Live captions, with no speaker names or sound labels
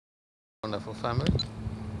Wonderful family.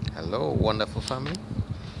 Hello, wonderful family.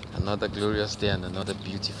 Another glorious day and another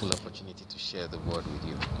beautiful opportunity to share the word with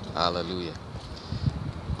you. Hallelujah.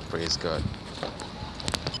 Praise God.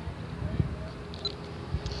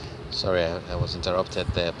 Sorry, I was interrupted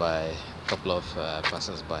there by a couple of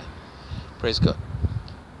passers by. Praise God.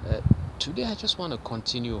 Uh, Today, I just want to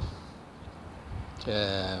continue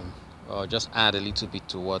or just add a little bit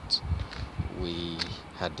to what we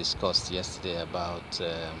had discussed yesterday about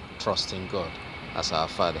trusting God as our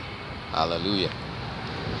Father. Hallelujah.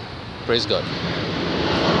 Praise God.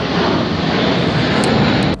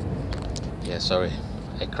 Yeah, sorry.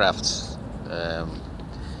 Aircraft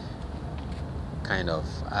kind of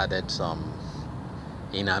added some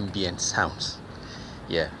in ambient sounds.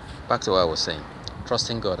 Yeah, back to what I was saying.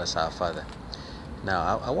 Trusting God as our Father.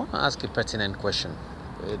 Now, I want to ask a pertinent question.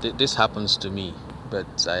 This happens to me,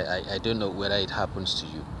 but I don't know whether it happens to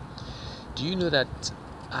you. Do you know that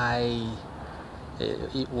I,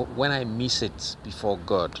 when I miss it before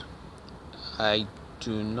God, I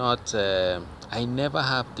do not, I never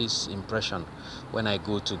have this impression when I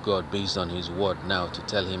go to God based on His word now to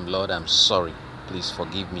tell Him, Lord, I'm sorry. Please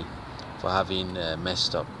forgive me for having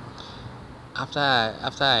messed up. After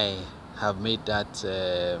I have made that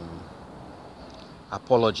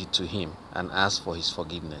apology to Him and asked for His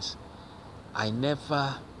forgiveness, I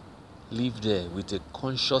never live there with a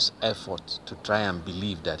conscious effort to try and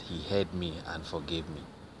believe that He heard me and forgave me.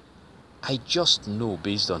 I just know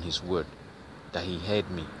based on His word that He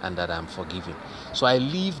heard me and that I'm forgiven. So I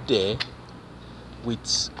live there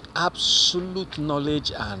with absolute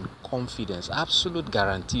knowledge and confidence, absolute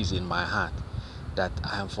guarantees in my heart that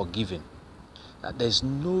I am forgiven. That there's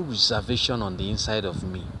no reservation on the inside of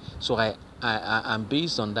me. So and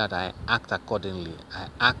based on that, I act accordingly. I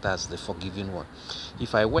act as the forgiving one.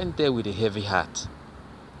 If I went there with a heavy heart,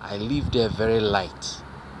 I leave there very light,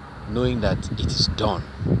 knowing that it is done.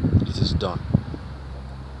 It is done.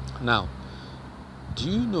 Now, do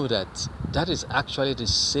you know that that is actually the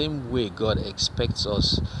same way God expects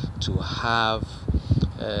us to have,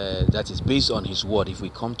 that is based on His word, if we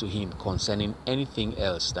come to Him concerning anything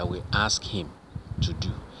else that we ask Him to do?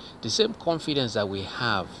 The same confidence that we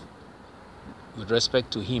have with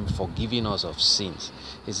respect to Him forgiving us of sins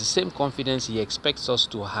is the same confidence He expects us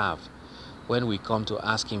to have when we come to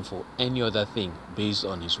ask Him for any other thing based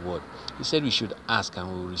on His word. He said we should ask and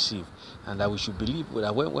we will receive, and that we should believe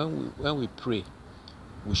that when we pray,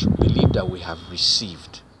 we should believe that we have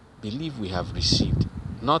received. Believe we have received.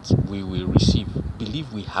 Not we will receive.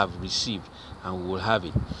 Believe we have received and we will have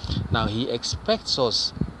it. Now, He expects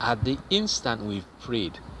us at the instant we've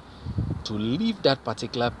prayed to leave that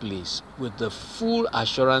particular place with the full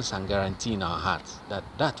assurance and guarantee in our hearts that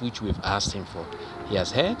that which we've asked Him for, He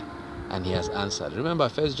has heard and He has answered. Remember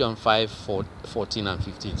 1 John 5:14 and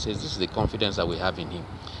 15 says this is the confidence that we have in Him.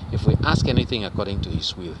 If we ask anything according to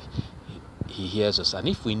His will, He hears us. And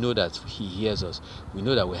if we know that He hears us, we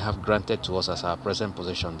know that we have granted to us as our present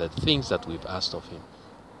possession the things that we've asked of Him.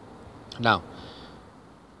 Now,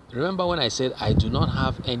 remember when I said I do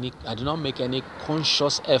not make any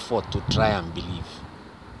conscious effort to try and believe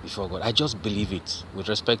before God. I just believe it with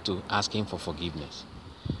respect to asking for forgiveness.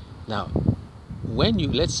 Now, when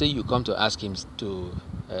let's say you come to ask Him to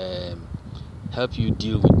help you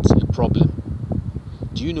deal with a problem,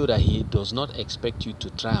 do you know that He does not expect you to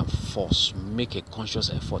try and make a conscious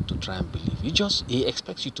effort to try and believe? He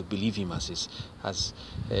expects you to believe Him as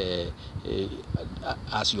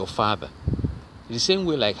your Father. The same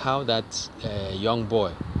way like how that young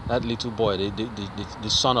boy, that little boy, the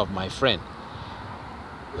son of my friend,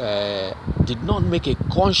 did not make a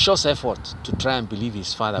conscious effort to try and believe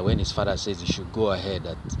his father when his father says he should go ahead,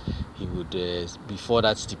 that he would, before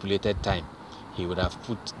that stipulated time, he would have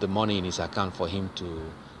put the money in his account for him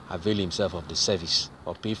to avail himself of the service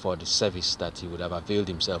or pay for the service that he would have availed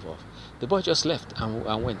himself of. The boy just left and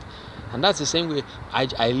went. And that's the same way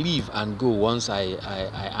I leave and go once I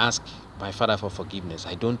ask my father for forgiveness.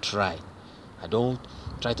 I don't try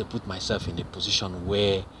to put myself in a position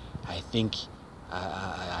where I think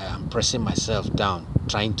I am pressing myself down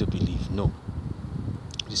trying to believe. No.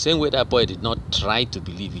 The same way that boy did not try to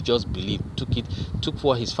believe, he just believed, took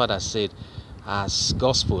what his father said as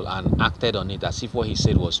gospel and acted on it as if what he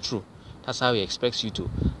said was true. That's how He expects you to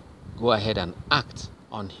go ahead and act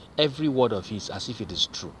on every word of His as if it is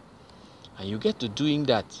true. And you get to doing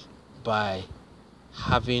that by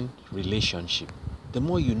having relationship. The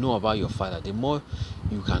more you know about your Father, the more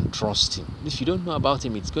you can trust him. If you don't know about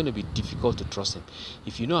him, it's going to be difficult to trust him.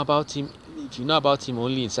 If you know about him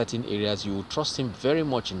only in certain areas, you will trust him very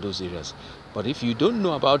much in those areas. But if you don't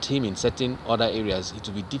know about him in certain other areas, it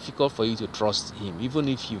will be difficult for you to trust him, even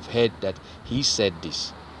if you've heard that he said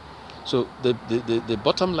this. So the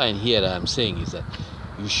bottom line here that I'm saying is that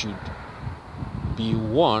you should be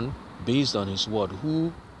one based on his word,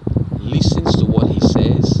 who listens to what he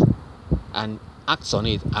says and acts on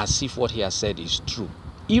it as if what he has said is true,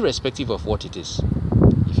 irrespective of what it is.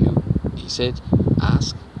 He said,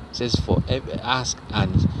 ask, says ask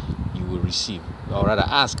and you will receive, or rather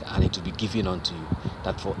ask and it will be given unto you.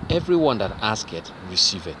 That for everyone that asketh,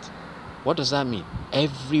 receiveth. What does that mean?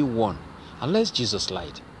 Everyone, unless Jesus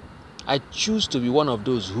lied. I choose to be one of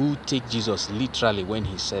those who take Jesus literally when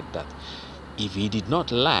he said that. If he did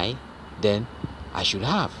not lie, then I should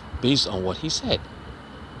have, based on what he said.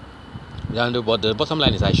 But the bottom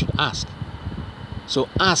line is I should ask. So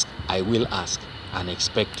ask, I will ask, and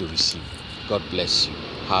expect to receive. God bless you.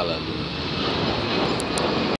 Hallelujah.